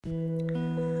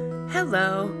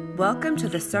Hello, welcome to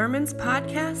the Sermons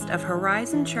Podcast of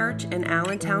Horizon Church in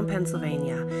Allentown,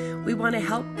 Pennsylvania. We want to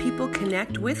help people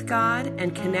connect with God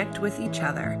and connect with each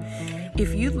other.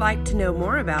 If you'd like to know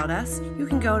more about us, you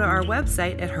can go to our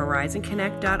website at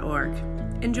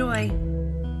horizonconnect.org. Enjoy.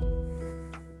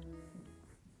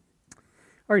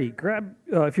 Alrighty, grab,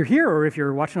 if you're here or if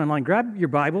you're watching online, grab your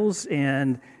Bibles,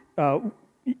 and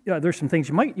there's some things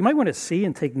you might want to see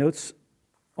and take notes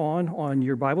on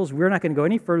your Bibles. We're not going to go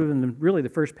any further than really the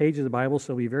first page of the Bible,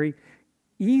 so it'll be very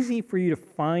easy for you to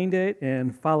find it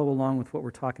and follow along with what we're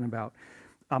talking about.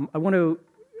 I want to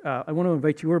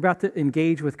invite you. We're about to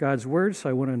engage with God's Word, so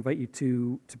I want to invite you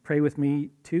to pray with me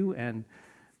too and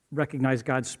recognize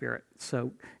God's Spirit.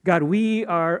 So, God, we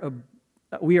are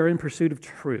in pursuit of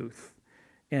truth,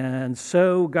 and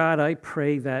so God, I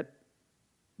pray that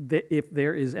if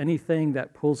there is anything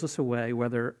that pulls us away,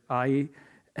 whether I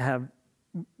have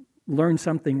learned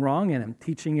something wrong and I'm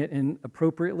teaching it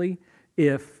inappropriately,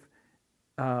 if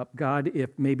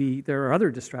maybe there are other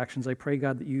distractions, I pray,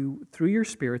 God, that you, through your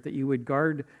Spirit, that you would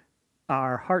guard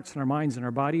our hearts and our minds and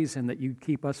our bodies, and that you'd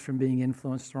keep us from being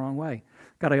influenced the wrong way.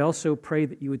 God, I also pray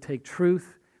that you would take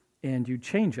truth and you'd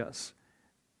change us.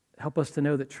 Help us to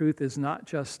know that truth is not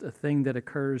just a thing that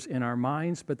occurs in our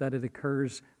minds, but that it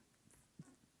occurs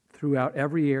throughout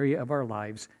every area of our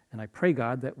lives. And I pray,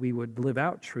 God, that we would live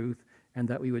out truth and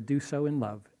that we would do so in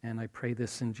love. And I pray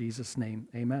this in Jesus' name.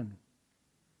 Amen.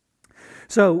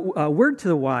 So, word to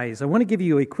the wise. I want to give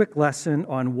you a quick lesson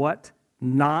on what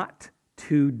not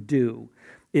to do.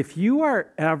 If you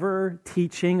are ever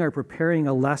teaching or preparing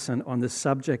a lesson on the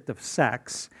subject of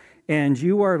sex, and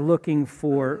you are looking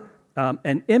for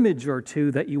an image or two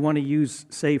that you want to use,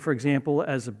 say, for example,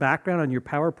 as a background on your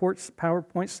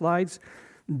PowerPoint slides,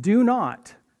 do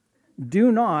not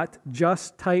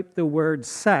just type the word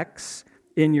sex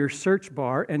in your search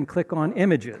bar and click on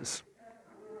images,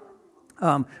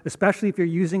 especially if you're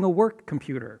using a work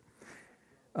computer.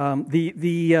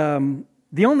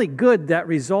 The only good that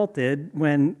resulted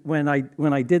when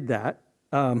I did that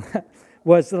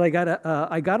was that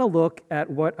I got a look at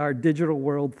what our digital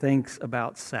world thinks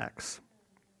about sex.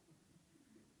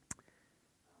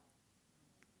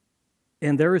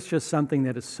 And there is just something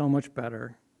that is so much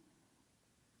better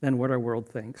than what our world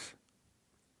thinks.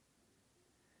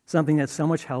 Something that's so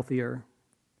much healthier,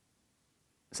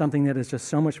 something that is just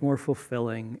so much more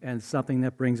fulfilling, and something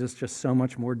that brings us just so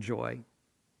much more joy.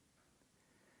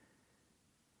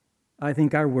 I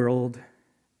think our world,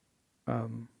 I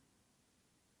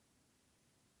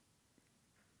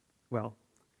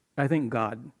think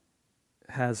God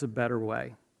has a better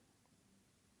way.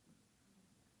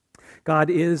 God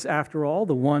is, after all,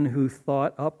 the one who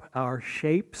thought up our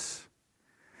shapes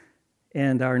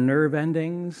and our nerve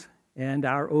endings and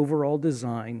our overall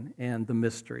design and the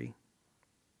mystery.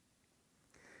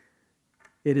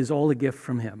 It is all a gift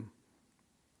from Him.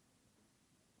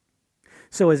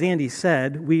 So as Andy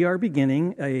said, we are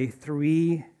beginning a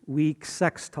 3-week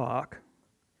sex talk.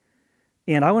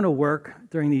 And I want to work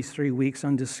during these 3 weeks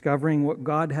on discovering what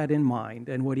God had in mind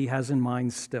and what He has in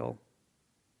mind still.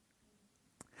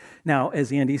 Now,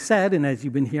 as Andy said, and as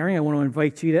you've been hearing, I want to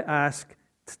invite you to ask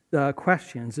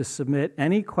questions, to submit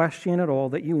any question at all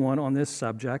that you want on this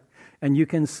subject, and you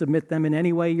can submit them in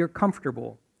any way you're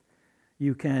comfortable.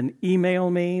 You can email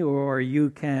me, or you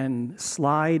can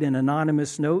slide an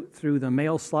anonymous note through the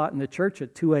mail slot in the church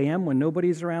at 2 a.m. when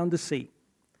nobody's around to see.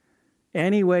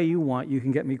 Any way you want, you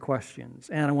can get me questions.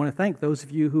 And I want to thank those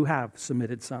of you who have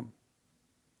submitted some.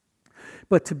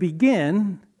 But to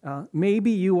begin,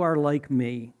 maybe you are like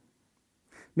me.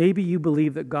 Maybe you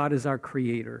believe that God is our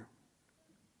creator.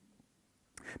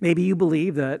 Maybe you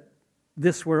believe that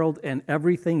this world and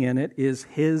everything in it is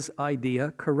His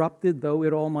idea, corrupted though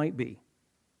it all might be.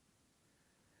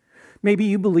 Maybe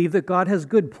you believe that God has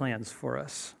good plans for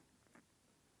us.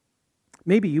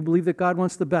 Maybe you believe that God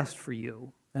wants the best for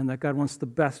you, and that God wants the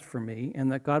best for me,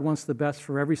 and that God wants the best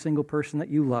for every single person that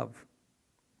you love.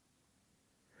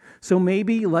 So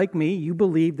maybe, like me, you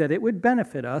believe that it would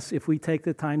benefit us if we take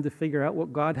the time to figure out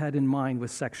what God had in mind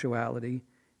with sexuality,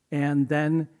 and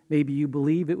then maybe you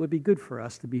believe it would be good for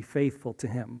us to be faithful to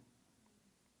Him.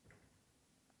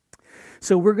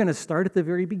 So we're going to start at the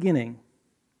very beginning.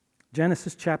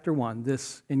 Genesis chapter 1,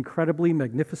 this incredibly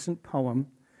magnificent poem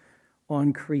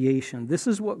on creation. This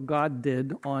is what God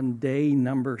did on day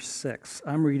number 6.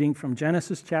 I'm reading from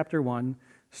Genesis chapter 1,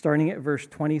 starting at verse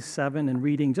 27 and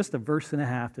reading just a verse and a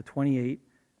half to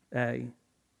 28a.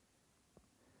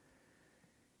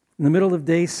 In the middle of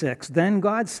day 6, then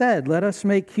God said, let us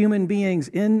make human beings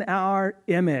in our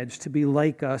image to be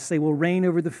like us. They will reign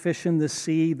over the fish in the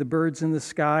sea, the birds in the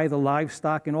sky, the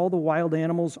livestock, and all the wild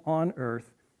animals on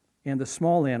earth, and the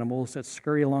small animals that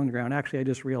scurry along the ground. Actually, I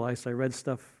just realized I read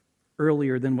stuff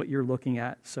earlier than what you're looking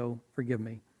at, so forgive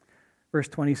me. Verse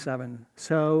 27,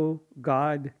 so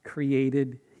God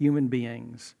created human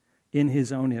beings in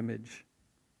his own image.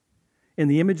 In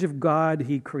the image of God,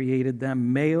 he created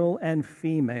them, male and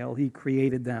female, he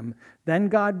created them. Then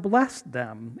God blessed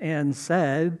them and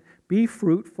said, be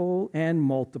fruitful and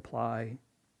multiply.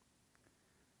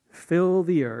 Fill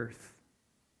the earth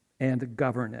and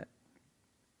govern it.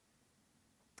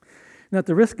 Now, at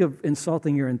the risk of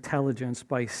insulting your intelligence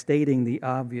by stating the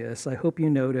obvious, I hope you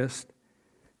noticed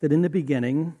that in the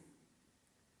beginning,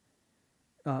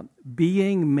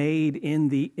 being made in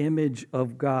the image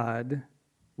of God,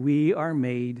 we are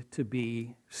made to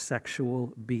be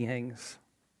sexual beings.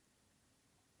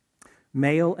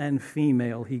 Male and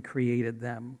female, he created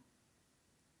them.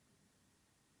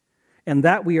 And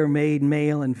that we are made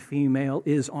male and female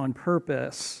is on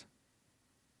purpose.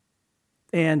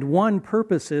 And one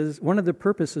of the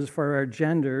purposes for our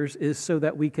genders is so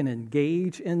that we can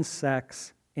engage in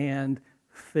sex and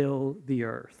fill the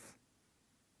earth.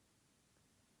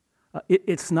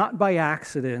 It's not by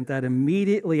accident that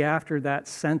immediately after that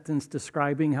sentence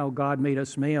describing how God made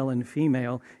us male and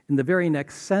female, in the very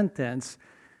next sentence,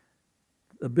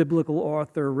 the biblical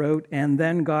author wrote, and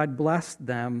then God blessed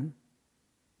them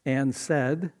and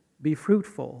said, be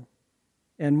fruitful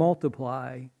and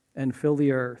multiply and fill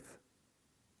the earth.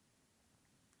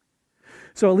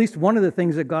 So at least one of the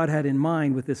things that God had in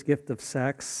mind with this gift of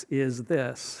sex is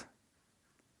this: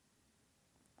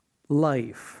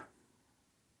 life.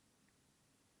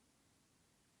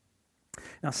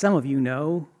 Now, some of you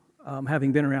know,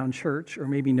 having been around church, or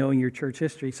maybe knowing your church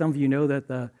history, some of you know that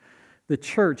the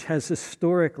church has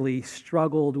historically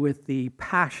struggled with the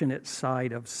passionate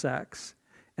side of sex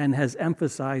and has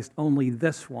emphasized only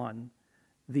this one,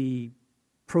 the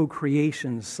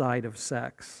procreation side of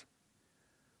sex.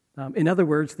 In other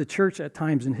words, the church at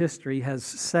times in history has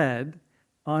said,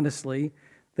 honestly,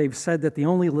 they've said that the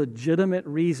only legitimate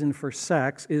reason for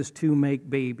sex is to make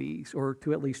babies, or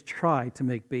to at least try to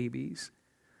make babies.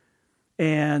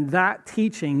 And that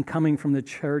teaching coming from the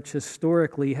church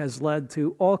historically has led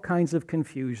to all kinds of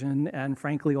confusion and,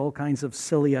 frankly, all kinds of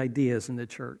silly ideas in the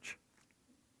church.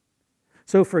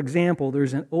 So, for example,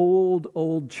 there's an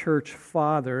old church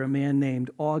father, a man named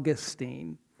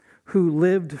Augustine, who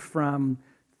lived from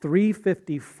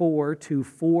 354 to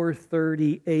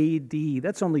 430 AD.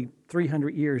 That's only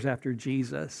 300 years after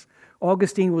Jesus.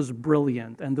 Augustine was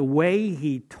brilliant, and the way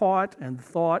he taught and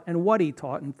thought and what he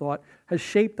taught and thought has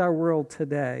shaped our world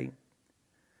today.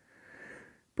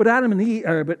 But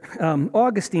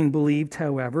Augustine believed,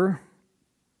 however,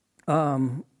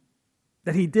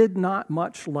 that he did not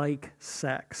much like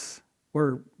sex,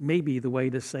 or maybe the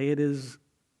way to say it is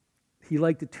he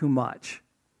liked it too much.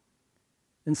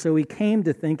 And so he came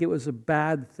to think it was a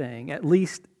bad thing, at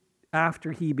least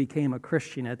after he became a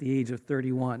Christian at the age of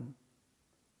 31.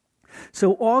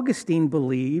 So Augustine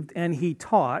believed, and he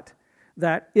taught,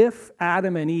 that if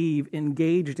Adam and Eve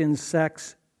engaged in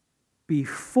sex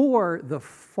before the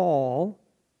fall,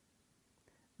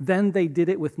 then they did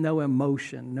it with no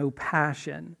emotion, no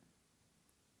passion.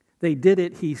 They did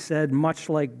it, he said, much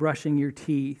like brushing your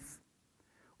teeth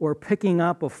or picking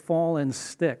up a fallen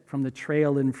stick from the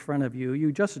trail in front of you.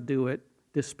 You just do it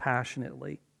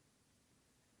dispassionately.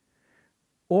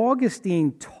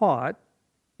 Augustine taught,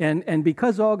 and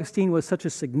because Augustine was such a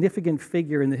significant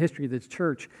figure in the history of the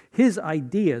church, his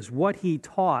ideas, what he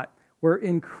taught, were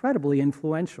incredibly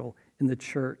influential in the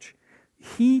church.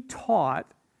 He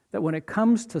taught that when it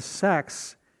comes to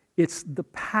sex, it's the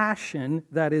passion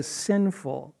that is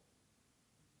sinful.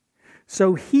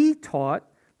 So he taught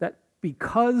that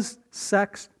because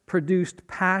sex produced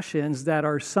passions that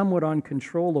are somewhat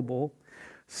uncontrollable,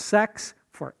 sex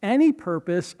for any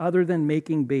purpose other than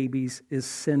making babies is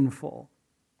sinful.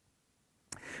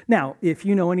 Now, if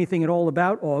you know anything at all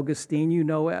about Augustine, you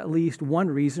know at least one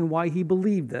reason why he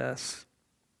believed this.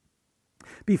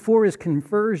 Before his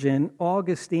conversion,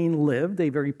 Augustine lived a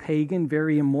very pagan,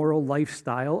 very immoral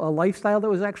lifestyle, a lifestyle that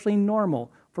was actually normal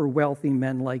for wealthy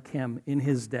men like him in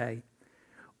his day.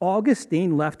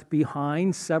 Augustine left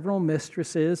behind several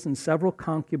mistresses and several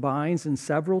concubines and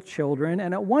several children,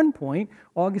 and at one point,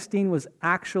 Augustine was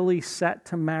actually set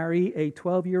to marry a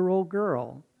 12-year-old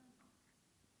girl.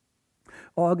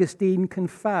 Augustine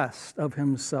confessed of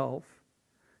himself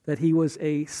that he was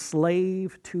a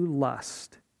slave to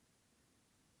lust.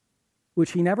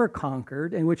 which he never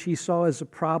conquered and which he saw as a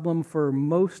problem for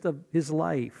most of his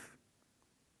life.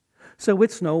 So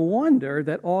it's no wonder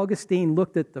that Augustine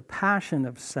looked at the passion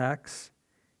of sex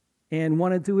and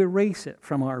wanted to erase it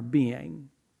from our being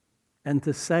and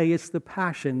to say it's the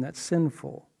passion that's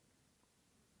sinful.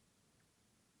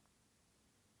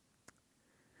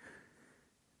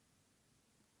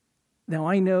 Now,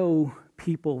 I know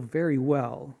people very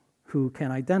well who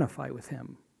can identify with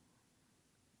him.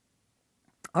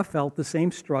 I've felt the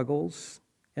same struggles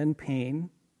and pain.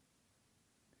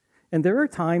 And there are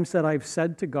times that I've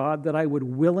said to God that I would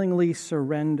willingly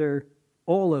surrender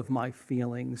all of my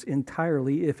feelings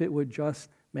entirely if it would just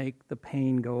make the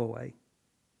pain go away.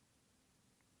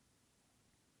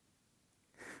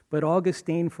 But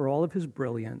Augustine, for all of his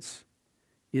brilliance,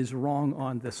 is wrong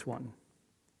on this one.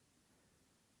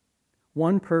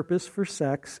 One purpose for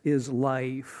sex is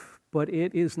life, but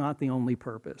it is not the only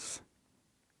purpose.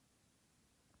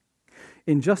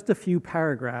 In just a few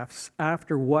paragraphs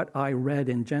after what I read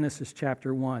in Genesis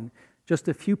chapter 1, just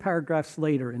a few paragraphs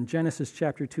later in Genesis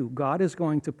chapter 2, God is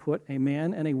going to put a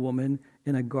man and a woman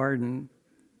in a garden.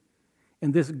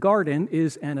 And this garden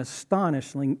is an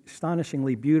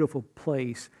astonishingly beautiful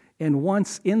place. And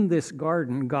once in this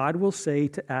garden, God will say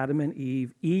to Adam and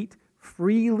Eve, "Eat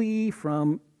freely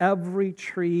from every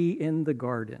tree in the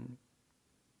garden."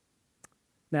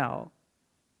 Now,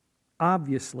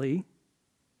 obviously,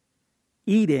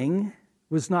 eating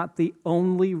was not the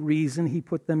only reason he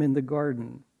put them in the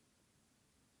garden.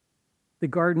 The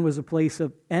garden was a place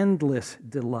of endless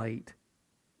delight,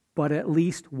 but at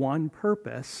least one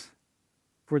purpose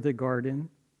for the garden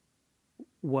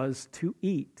was to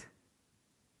eat.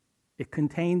 It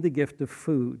contained the gift of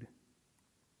food.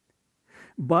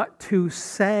 But to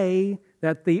say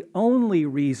that the only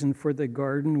reason for the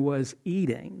garden was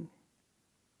eating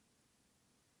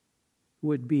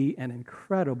would be an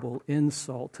incredible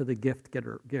insult to the gift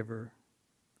giver,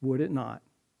 would it not?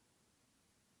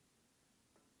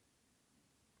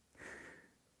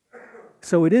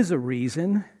 So it is a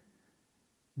reason,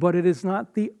 but it is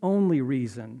not the only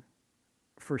reason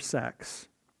for sex.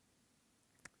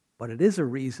 But it is a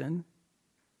reason,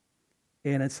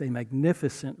 and it's a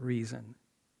magnificent reason,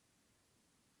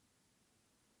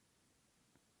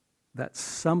 that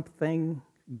something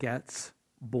gets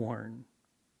born.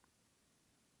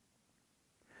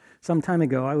 Some time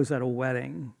ago, I was at a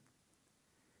wedding,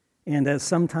 and as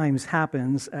sometimes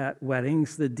happens at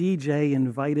weddings, the DJ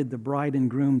invited the bride and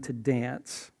groom to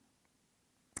dance.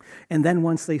 And then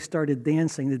once they started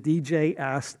dancing, the DJ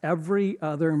asked every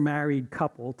other married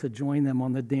couple to join them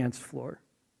on the dance floor.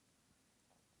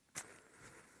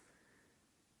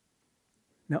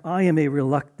 Now, I am a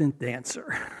reluctant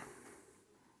dancer.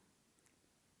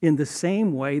 In the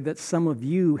same way that some of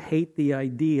you hate the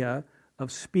idea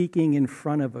of speaking in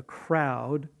front of a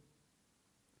crowd,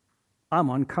 I'm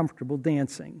uncomfortable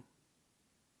dancing.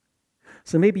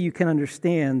 So maybe you can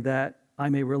understand that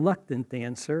I'm a reluctant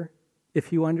dancer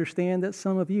if you understand that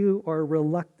some of you are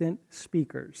reluctant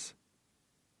speakers.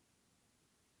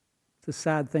 It's a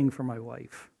sad thing for my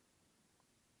wife.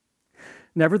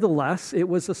 Nevertheless, it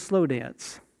was a slow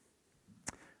dance,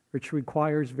 which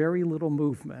requires very little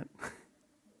movement.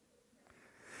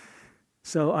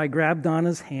 So I grabbed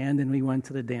Donna's hand and we went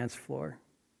to the dance floor.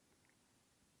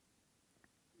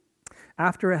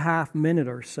 After a half minute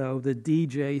or so, the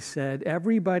DJ said,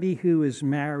 "Everybody who is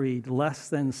married less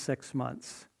than 6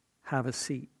 months, have a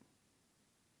seat."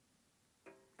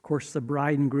 Of course, the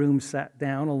bride and groom sat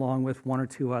down along with one or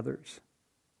two others.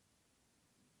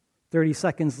 30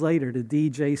 seconds later, the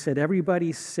DJ said,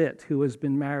 "Everybody sit who has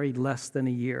been married less than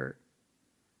a year."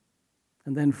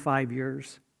 And then 5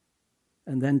 years,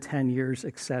 and then 10 years,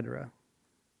 etc.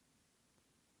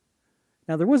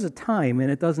 Now, there was a time, and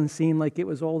it doesn't seem like it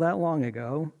was all that long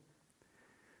ago,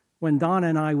 when Donna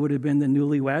and I would have been the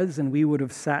newlyweds and we would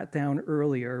have sat down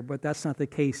earlier, but that's not the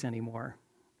case anymore.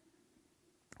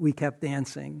 We kept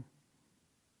dancing.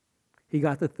 He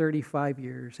got to 35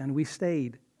 years, and we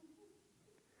stayed.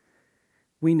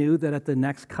 We knew that at the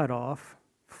next cutoff,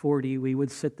 40, we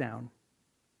would sit down.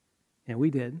 And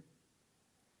we did.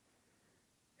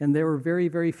 And there were very,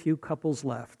 very few couples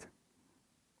left.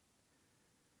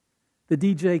 The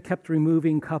DJ kept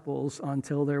removing couples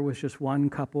until there was just one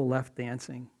couple left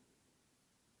dancing.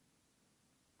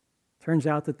 Turns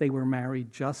out that they were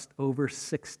married just over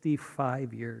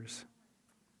 65 years.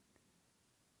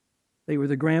 They were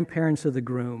the grandparents of the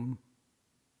groom.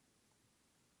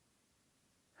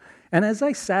 And as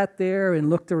I sat there and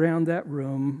looked around that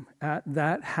room at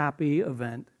that happy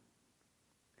event,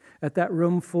 at that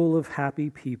room full of happy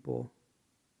people,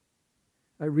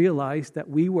 I realized that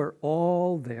we were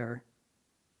all there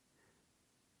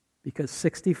Because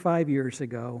 65 years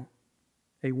ago,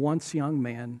 a once young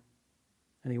man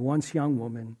and a once young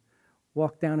woman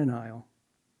walked down an aisle.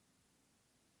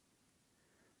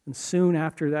 And soon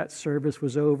after that service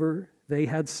was over, they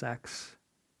had sex.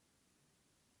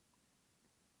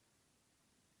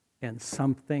 And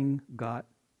something got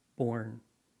born.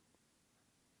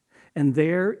 And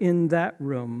there in that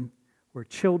room were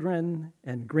children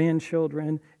and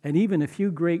grandchildren and even a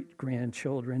few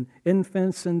great-grandchildren,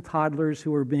 infants and toddlers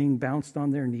who were being bounced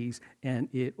on their knees. And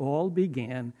it all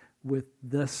began with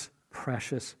this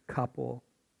precious couple.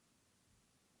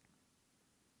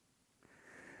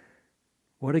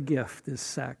 What a gift is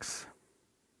sex.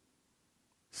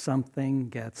 Something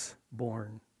gets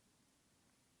born.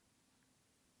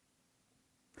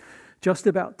 Just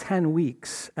about 10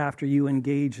 weeks after you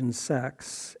engage in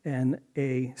sex and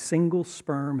a single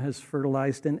sperm has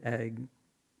fertilized an egg,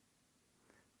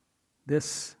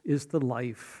 this is the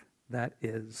life that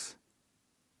is.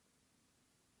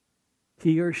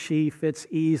 He or she fits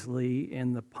easily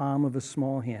in the palm of a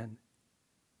small hand.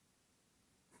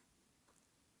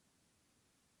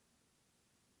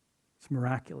 It's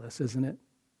miraculous, isn't it?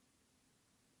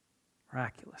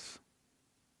 Miraculous.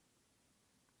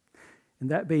 And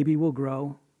that baby will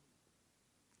grow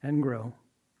and grow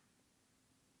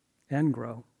and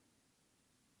grow.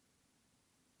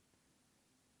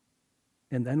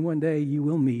 And then one day you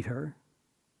will meet her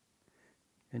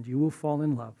and you will fall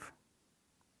in love.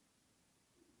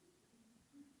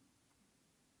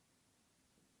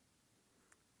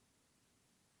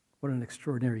 What an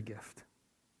extraordinary gift.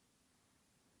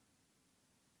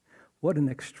 What an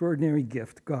extraordinary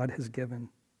gift God has given.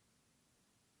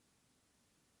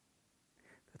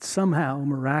 Somehow,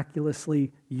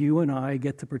 miraculously, you and I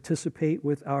get to participate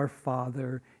with our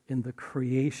Father in the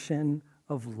creation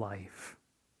of life.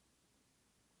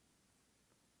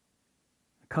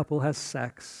 A couple has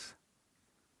sex,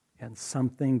 and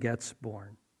something gets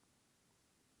born.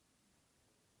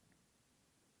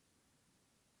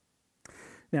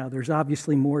 Now, there's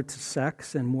obviously more to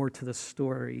sex and more to the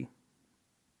story.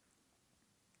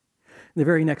 In the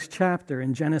very next chapter,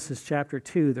 in Genesis chapter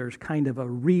 2, there's kind of a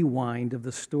rewind of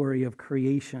the story of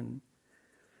creation.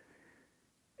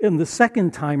 In the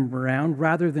second time around,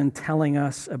 rather than telling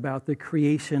us about the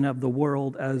creation of the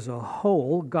world as a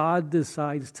whole, God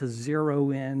decides to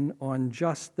zero in on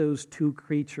just those two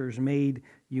creatures made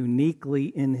uniquely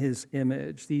in His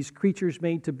image. These creatures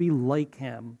made to be like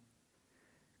Him,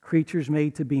 creatures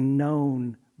made to be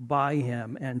known by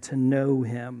Him and to know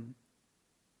Him.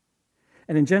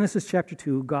 And in Genesis chapter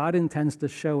 2, God intends to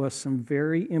show us some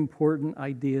very important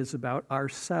ideas about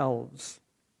ourselves.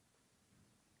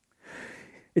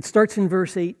 It starts in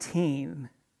verse 18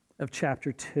 of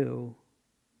chapter 2,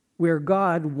 where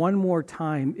God, one more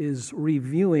time, is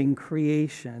reviewing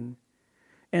creation.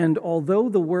 And although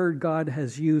the word God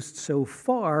has used so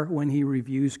far when He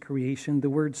reviews creation, the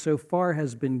word so far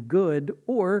has been good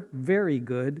or very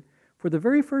good, for the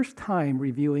very first time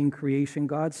reviewing creation,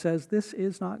 God says, this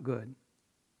is not good.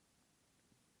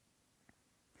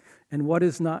 And what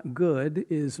is not good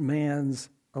is man's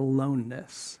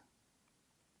aloneness.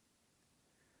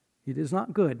 It is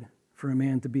not good for a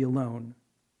man to be alone.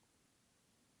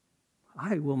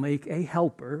 I will make a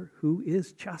helper who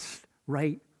is just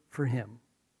right for him.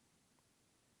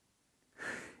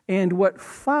 And what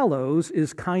follows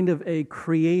is kind of a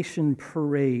creation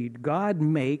parade. God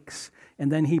makes,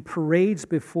 and then He parades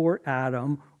before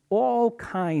Adam all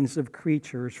kinds of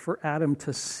creatures for Adam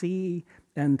to see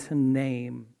and to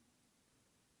name.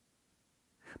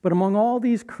 But among all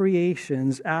these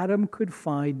creations, Adam could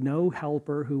find no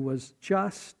helper who was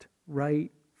just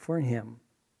right for him.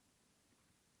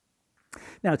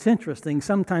 Now, it's interesting.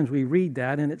 Sometimes we read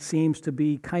that, and it seems to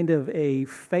be kind of a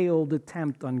failed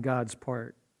attempt on God's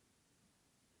part.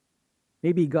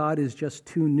 Maybe God is just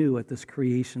too new at this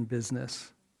creation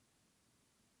business.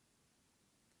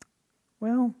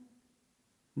 Well,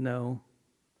 no.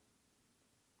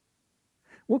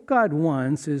 What God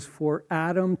wants is for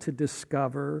Adam to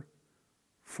discover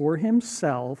for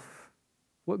himself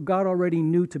what God already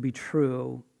knew to be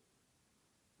true,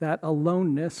 that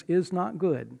aloneness is not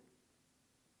good.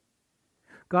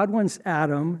 God wants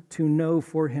Adam to know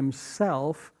for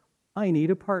himself, I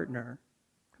need a partner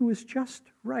who is just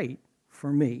right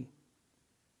for me.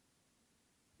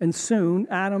 And soon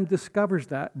Adam discovers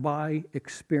that by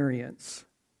experience.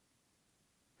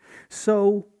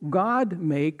 So God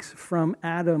makes from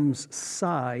Adam's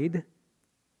side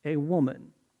a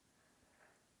woman.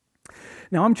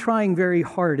 Now, I'm trying very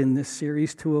hard in this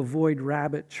series to avoid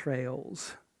rabbit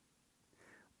trails.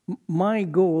 My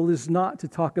goal is not to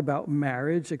talk about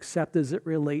marriage except as it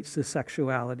relates to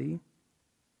sexuality.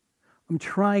 I'm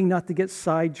trying not to get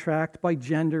sidetracked by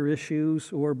gender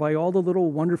issues or by all the little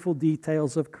wonderful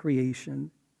details of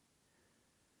creation.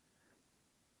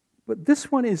 But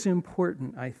this one is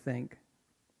important, I think.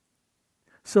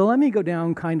 So let me go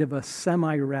down kind of a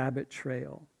semi-rabbit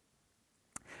trail.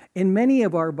 In many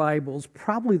of our Bibles,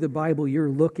 probably the Bible you're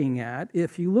looking at,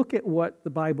 if you look at what the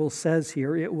Bible says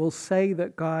here, it will say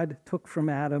that God took from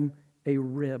Adam a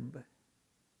rib.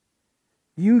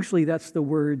 Usually that's the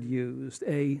word used,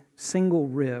 a single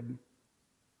rib.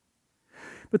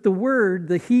 But the word,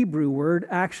 the Hebrew word,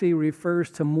 actually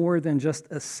refers to more than just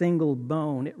a single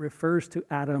bone. It refers to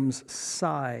Adam's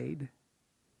side.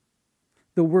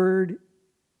 The word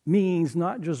means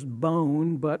not just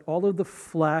bone, but all of the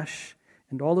flesh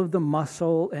and all of the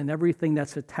muscle and everything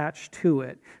that's attached to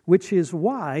it, which is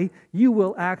why you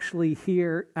will actually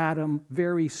hear Adam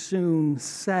very soon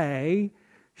say,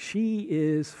 "She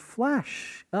is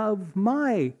flesh of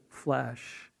my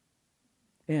flesh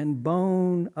and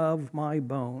bone of my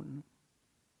bone."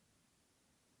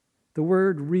 The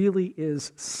word really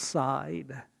is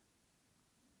side,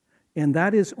 and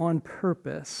that is on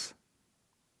purpose.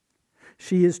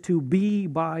 She is to be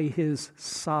by his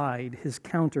side, his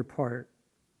counterpart.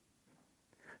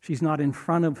 She's not in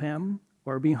front of him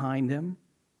or behind him.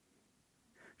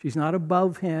 She's not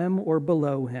above him or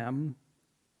below him.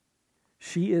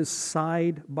 She is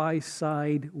side by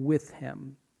side with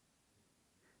him.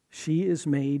 She is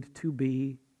made to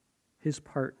be his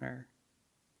partner,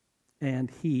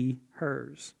 and he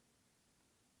hers.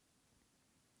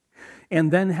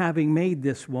 And then, having made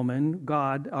this woman,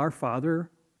 God, our Father,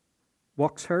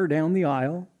 walks her down the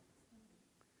aisle,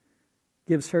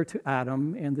 gives her to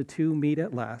Adam, and the two meet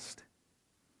at last.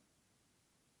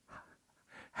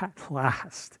 At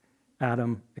last,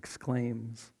 Adam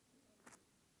exclaims.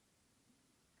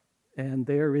 And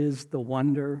there is the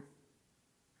wonder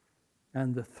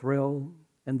and the thrill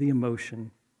and the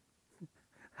emotion.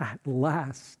 At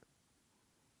last.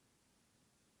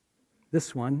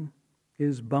 This one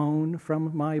is bone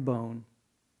from my bone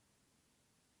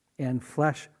and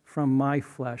flesh from my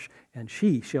flesh, and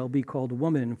she shall be called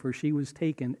woman, for she was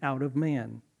taken out of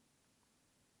man.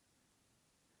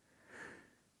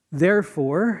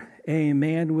 Therefore, a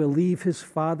man will leave his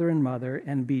father and mother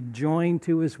and be joined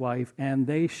to his wife, and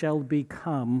they shall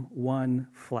become one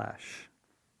flesh.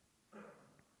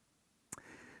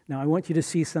 Now, I want you to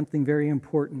see something very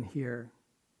important here.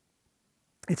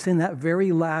 It's in that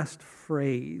very last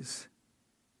phrase,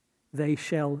 they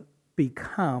shall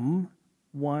become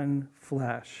one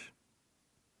flesh.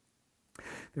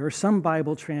 There are some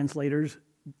Bible translators,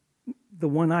 the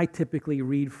one I typically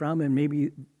read from, and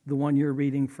maybe the one you're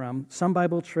reading from, some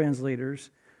Bible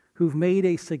translators who've made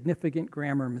a significant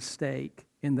grammar mistake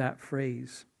in that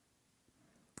phrase.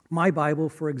 My Bible,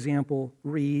 for example,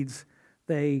 reads,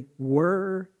 they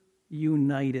were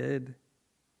united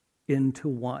into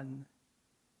one,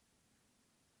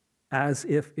 as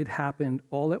if it happened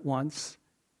all at once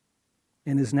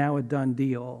and is now a done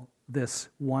deal, this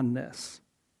oneness.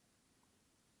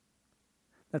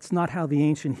 That's not how the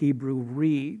ancient Hebrew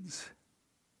reads.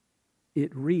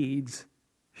 It reads,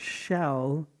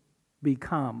 shall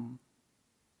become.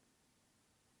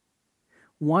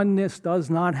 Oneness does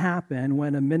not happen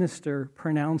when a minister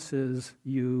pronounces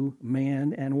you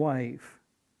man and wife.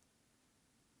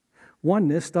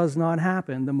 Oneness does not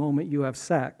happen the moment you have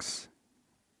sex.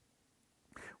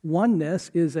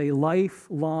 Oneness is a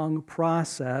lifelong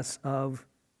process of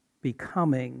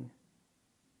becoming.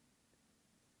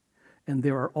 And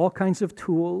there are all kinds of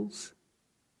tools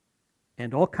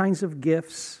and all kinds of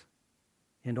gifts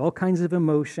and all kinds of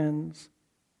emotions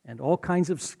and all kinds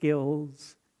of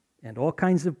skills and all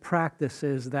kinds of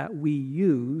practices that we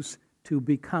use to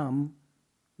become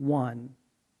one.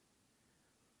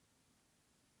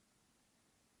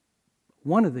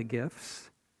 One of the gifts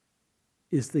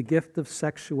is the gift of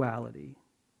sexuality.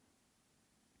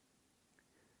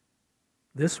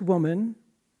 This woman,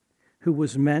 who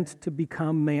was meant to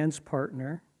become man's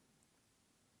partner,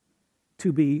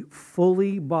 to be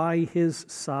fully by his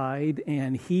side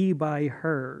and he by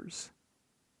hers,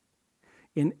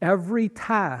 in every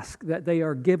task that they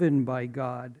are given by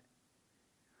God,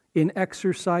 in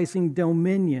exercising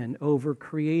dominion over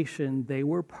creation, they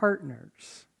were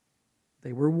partners.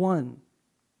 They were one.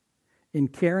 In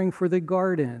caring for the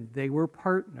garden, they were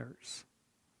partners.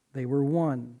 They were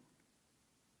one.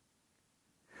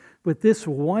 But this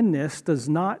oneness does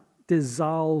not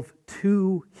dissolve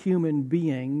two human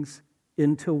beings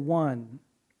into one.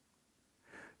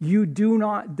 You do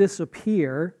not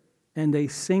disappear and a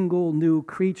single new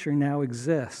creature now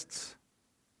exists.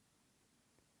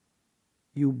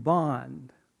 You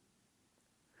bond.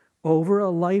 Over a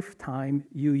lifetime,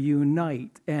 you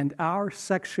unite, and our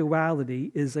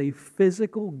sexuality is a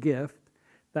physical gift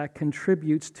that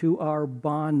contributes to our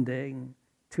bonding,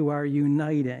 to our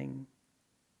uniting.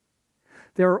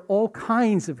 There are all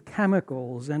kinds of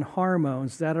chemicals and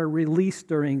hormones that are released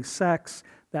during sex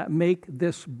that make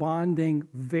this bonding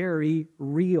very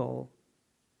real.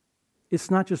 It's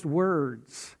not just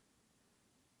words.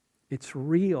 It's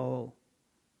real.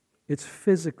 It's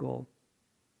physical.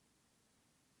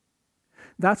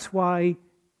 That's why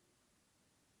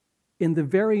in the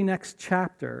very next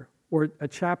chapter, or a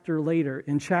chapter later,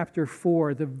 in chapter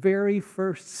 4, the very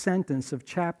first sentence of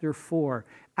chapter 4,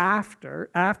 after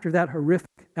that horrific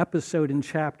episode in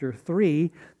chapter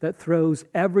 3 that throws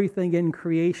everything in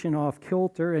creation off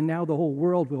kilter, and now the whole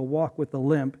world will walk with a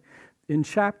limp, in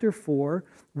chapter 4,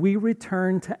 we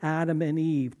return to Adam and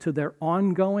Eve, to their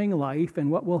ongoing life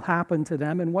and what will happen to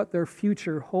them and what their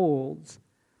future holds.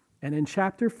 And in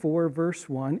chapter 4, verse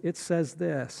 1, it says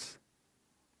this: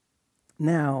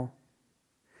 "Now,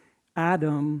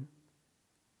 Adam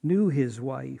knew his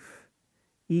wife,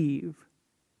 Eve,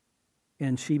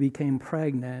 and she became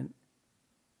pregnant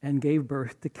and gave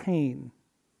birth to Cain."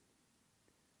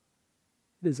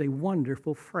 It is a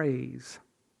wonderful phrase.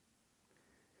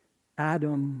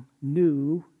 Adam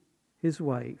knew his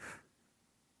wife.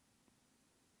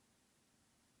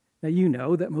 Now, you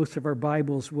know that most of our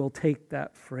Bibles will take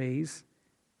that phrase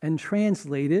and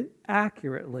translate it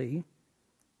accurately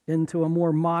into a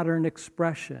more modern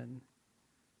expression.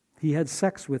 He had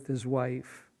sex with his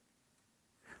wife.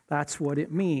 That's what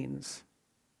it means.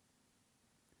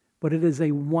 But it is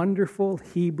a wonderful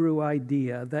Hebrew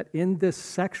idea that in this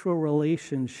sexual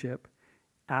relationship,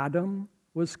 Adam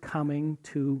was coming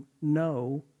to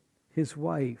know his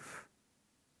wife.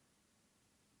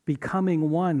 Becoming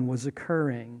one was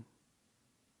occurring.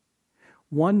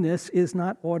 Oneness is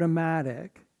not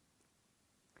automatic.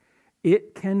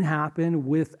 It can happen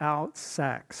without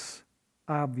sex,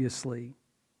 obviously.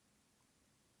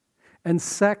 And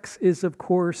sex is, of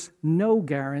course, no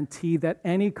guarantee that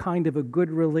any kind of a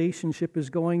good relationship is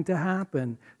going to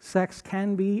happen. Sex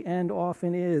can be and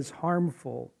often is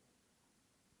harmful.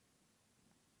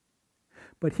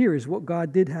 But here is what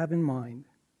God did have in mind.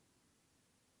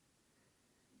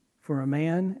 For a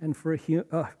man and for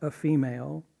a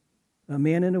female, a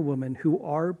man and a woman who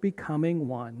are becoming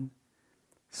one,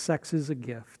 sex is a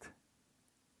gift.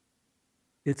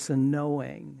 It's a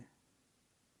knowing.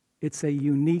 It's a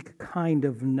unique kind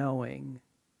of knowing.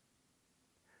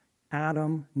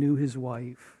 Adam knew his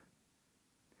wife.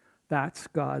 That's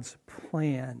God's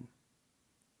plan.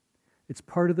 It's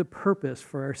part of the purpose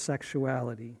for our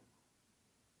sexuality.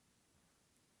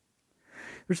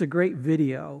 There's a great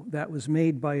video that was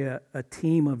made by a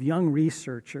team of young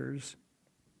researchers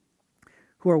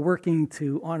who are working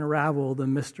to unravel the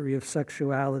mystery of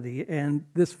sexuality. And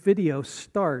this video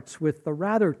starts with the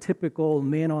rather typical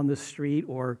man on the street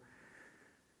or,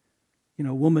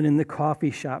 woman in the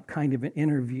coffee shop kind of an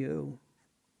interview.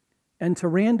 And to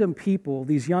random people,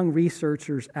 these young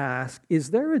researchers ask,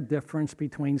 is there a difference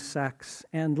between sex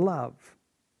and love?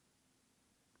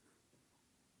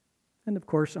 And of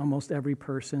course, almost every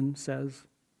person says,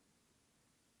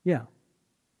 yeah.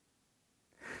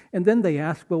 And then they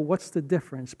ask, well, what's the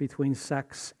difference between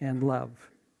sex and love?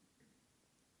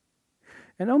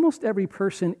 And almost every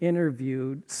person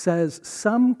interviewed says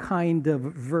some kind of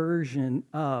version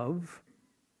of,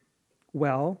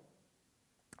 well,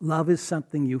 love is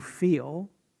something you feel,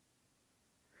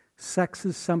 sex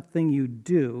is something you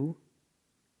do,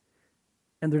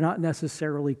 and they're not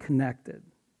necessarily connected.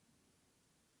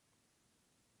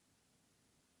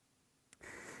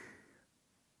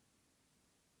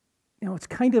 It's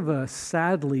kind of a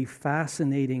sadly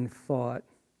fascinating thought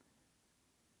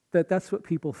that that's what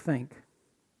people think.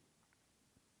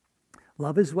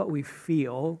 Love is what we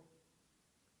feel.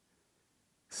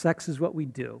 Sex is what we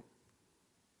do.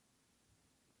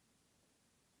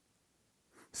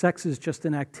 Sex is just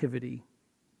an activity.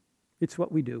 It's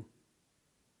what we do.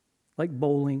 Like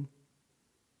bowling,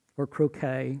 or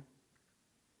croquet,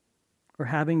 or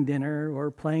having dinner, or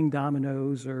playing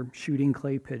dominoes, or shooting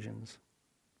clay pigeons.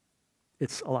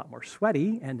 It's a lot more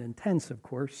sweaty and intense, of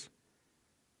course,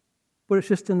 but it's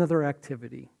just another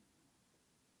activity.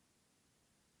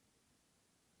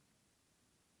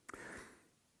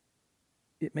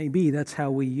 It may be that's how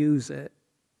we use it,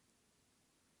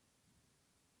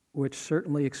 which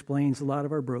certainly explains a lot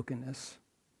of our brokenness.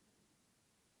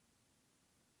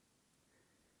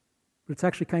 But it's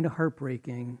actually kind of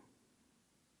heartbreaking,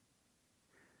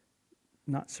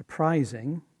 not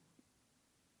surprising,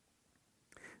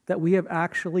 that we have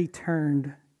actually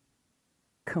turned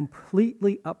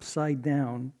completely upside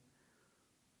down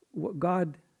what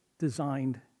God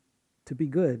designed to be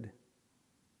good.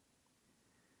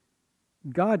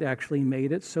 God actually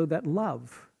made it so that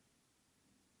love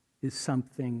is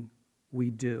something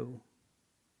we do.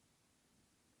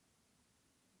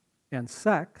 And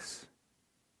sex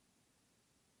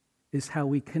is how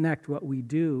we connect what we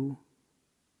do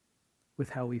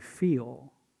with how we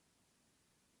feel.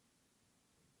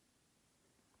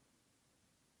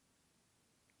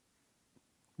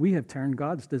 We have turned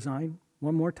God's design,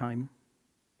 one more time,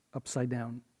 upside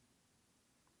down.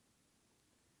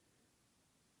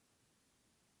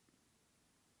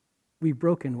 We've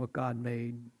broken what God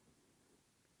made,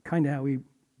 kind of how we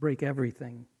break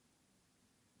everything.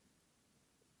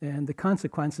 And the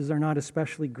consequences are not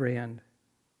especially grand.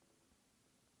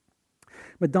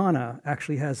 Madonna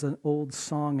actually has an old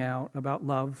song out about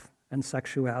love and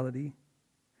sexuality,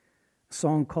 a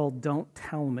song called Don't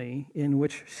Tell Me, in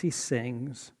which she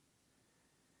sings,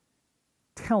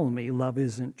 "Tell me love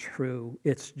isn't true,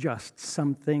 it's just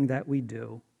something that we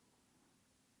do.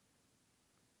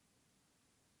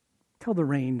 Tell the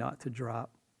rain not to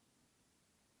drop.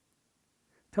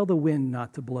 Tell the wind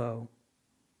not to blow.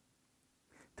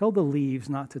 Tell the leaves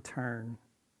not to turn.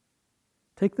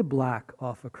 Take the black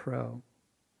off a crow."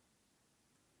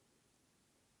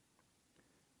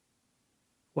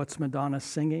 What's Madonna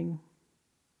singing?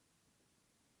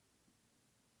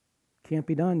 Can't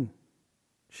be done,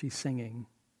 she's singing.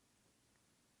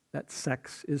 That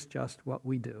sex is just what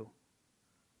we do.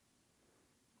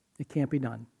 It can't be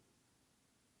done.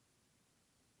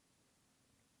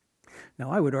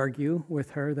 Now, I would argue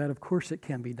with her that, of course, it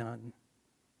can be done.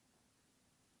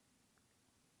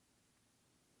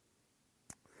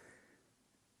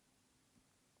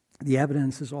 The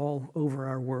evidence is all over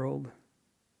our world,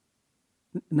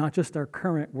 not just our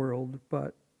current world,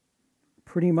 but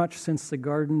pretty much since the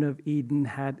Garden of Eden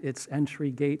had its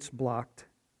entry gates blocked.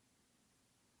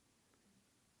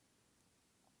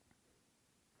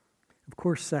 Of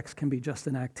course, sex can be just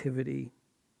an activity.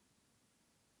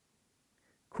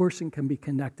 Of course, it can be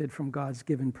connected from God's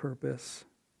given purpose.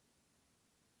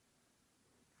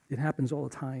 It happens all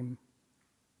the time.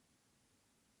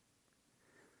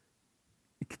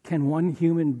 Can one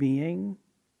human being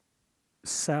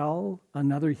sell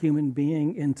another human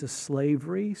being into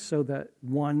slavery so that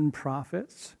one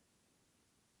profits?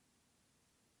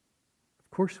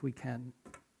 Of course we can.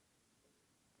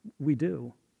 We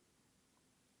do.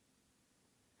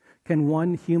 Can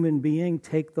one human being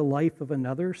take the life of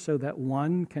another so that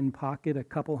one can pocket a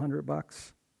couple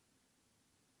 $100?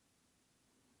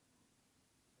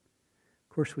 Of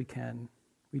course we can.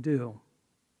 We do.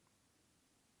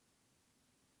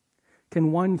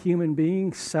 Can one human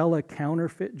being sell a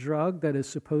counterfeit drug that is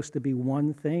supposed to be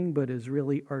one thing but is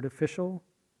really artificial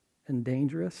and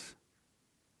dangerous?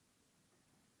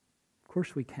 Of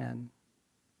course we can.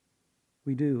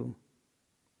 We do.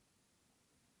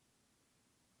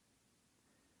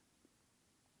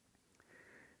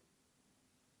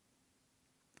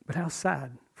 But how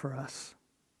sad for us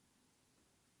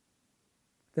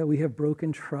that we have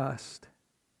broken trust,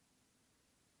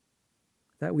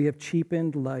 that we have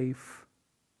cheapened life,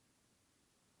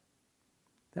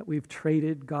 that we've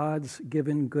traded God's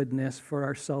given goodness for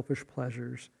our selfish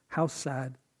pleasures. How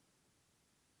sad.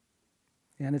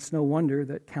 And it's no wonder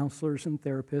that counselors and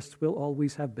therapists will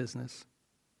always have business.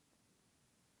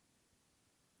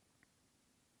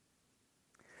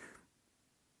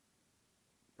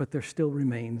 But there still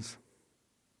remains.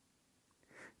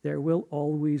 There will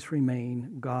always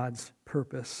remain God's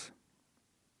purpose.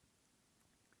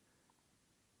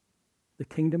 The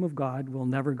kingdom of God will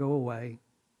never go away,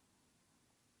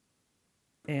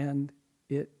 and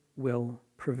it will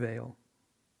prevail.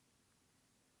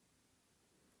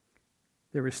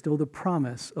 There is still the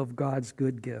promise of God's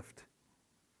good gift.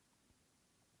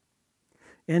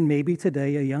 And maybe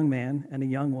today a young man and a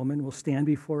young woman will stand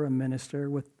before a minister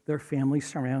with their family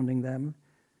surrounding them,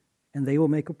 and they will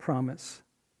make a promise.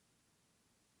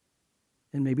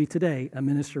 And maybe today a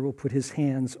minister will put his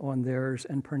hands on theirs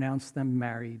and pronounce them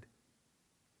married.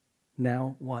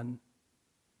 Now one.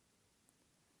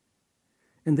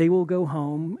 And they will go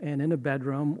home and in a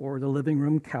bedroom or the living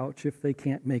room couch, if they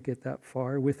can't make it that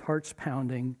far, with hearts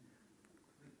pounding,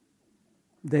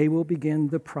 they will begin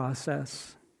the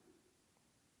process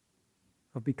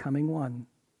of becoming one.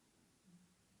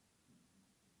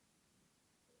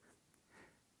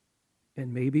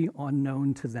 And maybe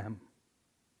unknown to them,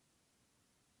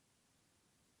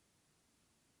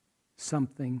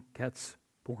 something gets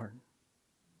born.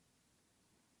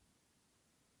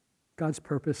 God's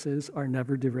purposes are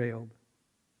never derailed.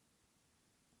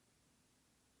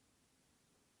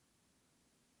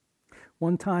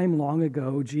 One time long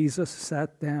ago, Jesus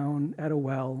sat down at a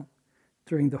well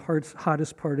during the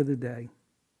hottest part of the day.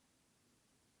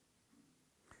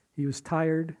 He was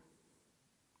tired,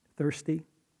 thirsty,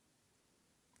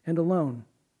 and alone.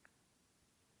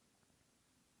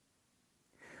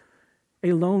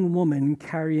 A lone woman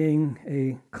carrying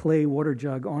a clay water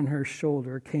jug on her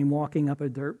shoulder came walking up a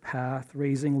dirt path,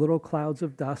 raising little clouds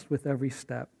of dust with every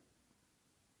step.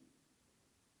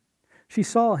 She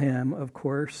saw him, of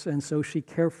course, and so she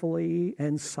carefully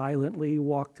and silently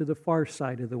walked to the far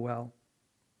side of the well.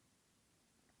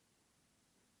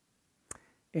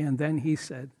 And then he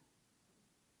said,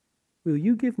 "Will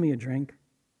you give me a drink?"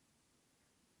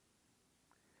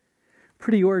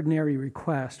 Pretty ordinary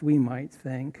request, we might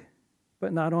think,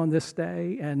 but not on this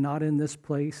day and not in this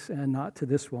place and not to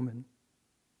this woman.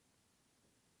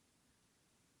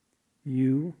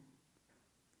 You,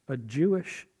 a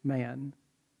Jewish man,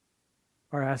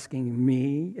 are asking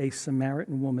me, a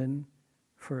Samaritan woman,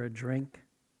 for a drink?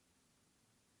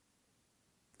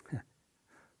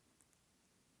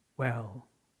 Well,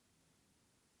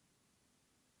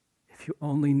 if you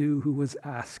only knew who was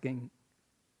asking,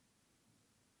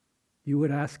 you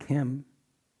would ask him,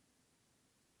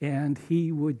 and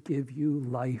he would give you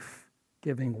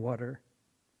life-giving water.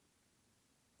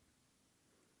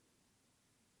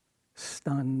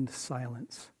 Stunned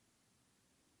silence.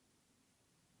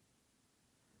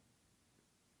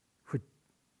 Would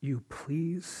you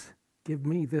please give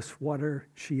me this water?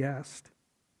 She asked.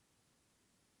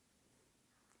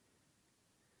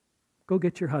 Go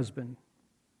get your husband.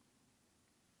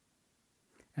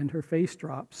 And her face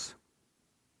drops,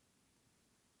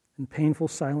 and painful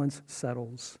silence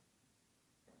settles.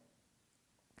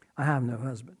 I have no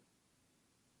husband.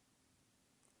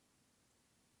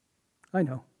 I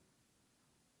know.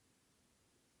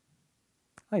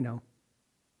 I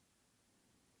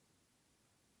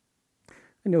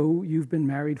know you've been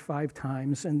married 5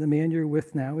 times, and the man you're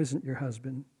with now isn't your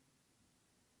husband.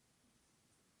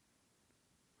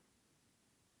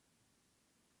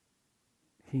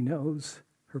 He knows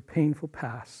her painful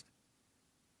past.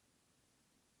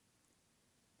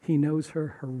 He knows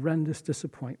her horrendous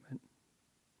disappointment.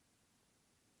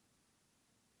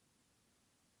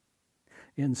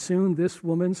 And soon this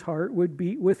woman's heart would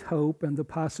beat with hope and the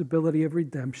possibility of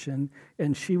redemption,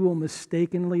 and she will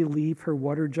mistakenly leave her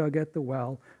water jug at the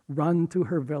well, run to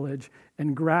her village,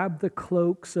 and grab the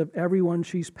cloaks of everyone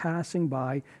she's passing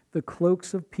by, the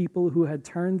cloaks of people who had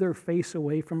turned their face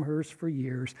away from hers for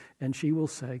years, and she will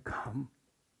say, "Come.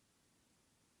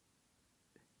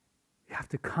 You have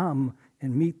to come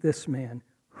and meet this man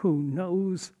who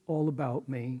knows all about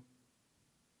me.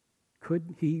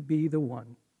 Could he be the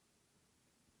one?"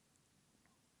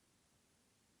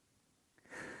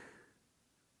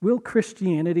 Will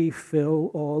Christianity fill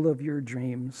all of your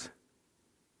dreams?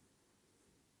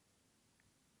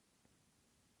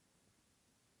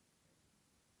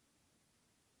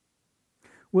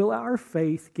 Will our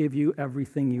faith give you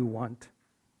everything you want?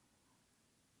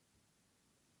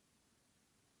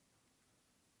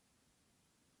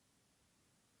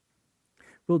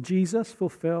 Will Jesus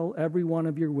fulfill every one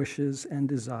of your wishes and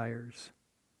desires?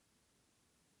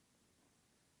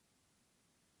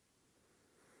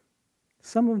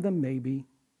 Some of them maybe.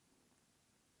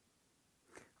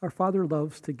 Our Father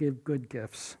loves to give good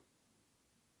gifts.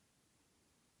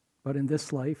 But in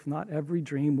this life, not every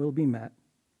dream will be met.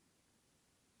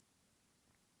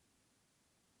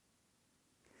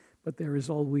 But there is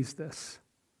always this.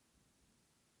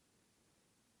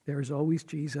 There is always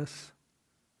Jesus,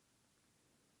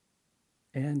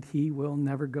 and he will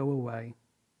never go away.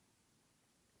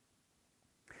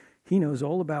 He knows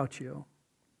all about you.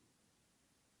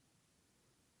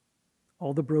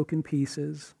 All the broken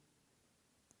pieces,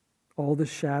 all the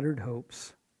shattered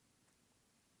hopes.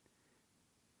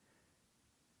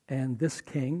 And this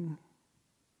King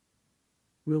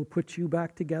will put you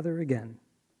back together again.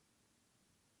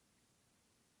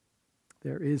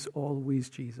 There is always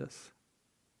Jesus.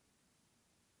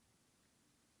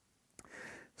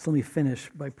 So let me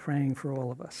finish by praying for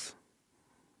all of us.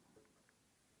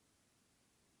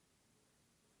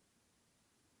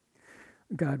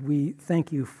 God, we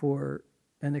thank you for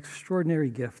an extraordinary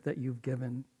gift that you've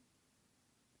given.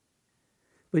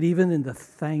 But even in the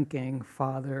thanking,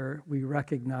 Father, we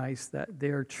recognize that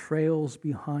there are trails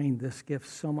behind this gift,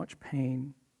 so much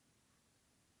pain,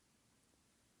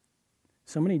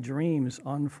 so many dreams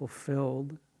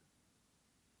unfulfilled,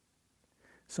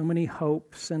 so many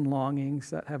hopes and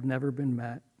longings that have never been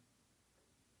met,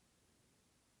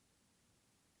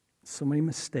 so many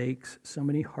mistakes, so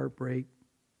many heartbreak,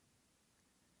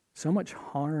 so much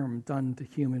harm done to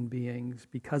human beings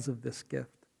because of this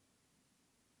gift.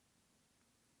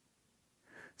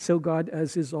 So God,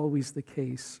 as is always the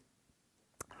case,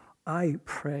 I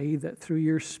pray that through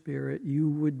your Spirit, you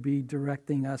would be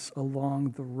directing us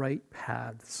along the right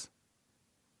paths.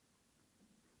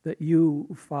 That you,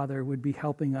 Father, would be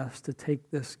helping us to take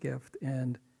this gift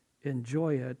and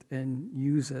enjoy it and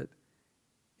use it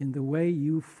in the way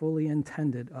you fully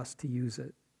intended us to use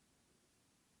it.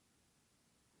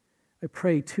 I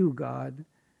pray too, God,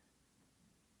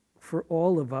 for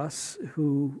all of us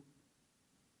who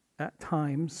at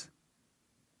times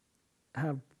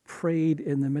have prayed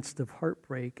in the midst of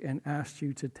heartbreak and asked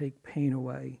you to take pain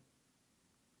away.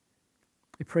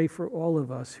 I pray for all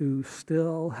of us who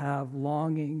still have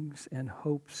longings and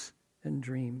hopes and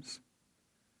dreams.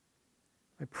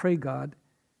 I pray, God,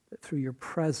 that through your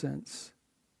presence,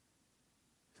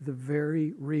 through the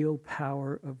very real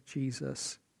power of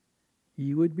Jesus,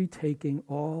 you would be taking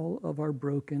all of our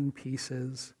broken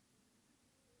pieces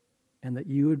and that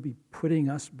you would be putting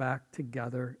us back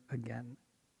together again.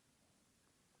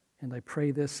 And I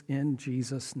pray this in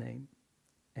Jesus' name.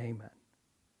 Amen.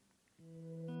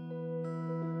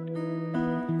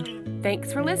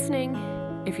 Thanks for listening.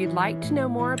 If you'd like to know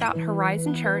more about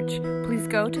Horizon Church, please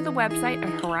go to the website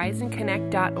at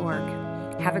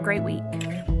horizonconnect.org. Have a great week.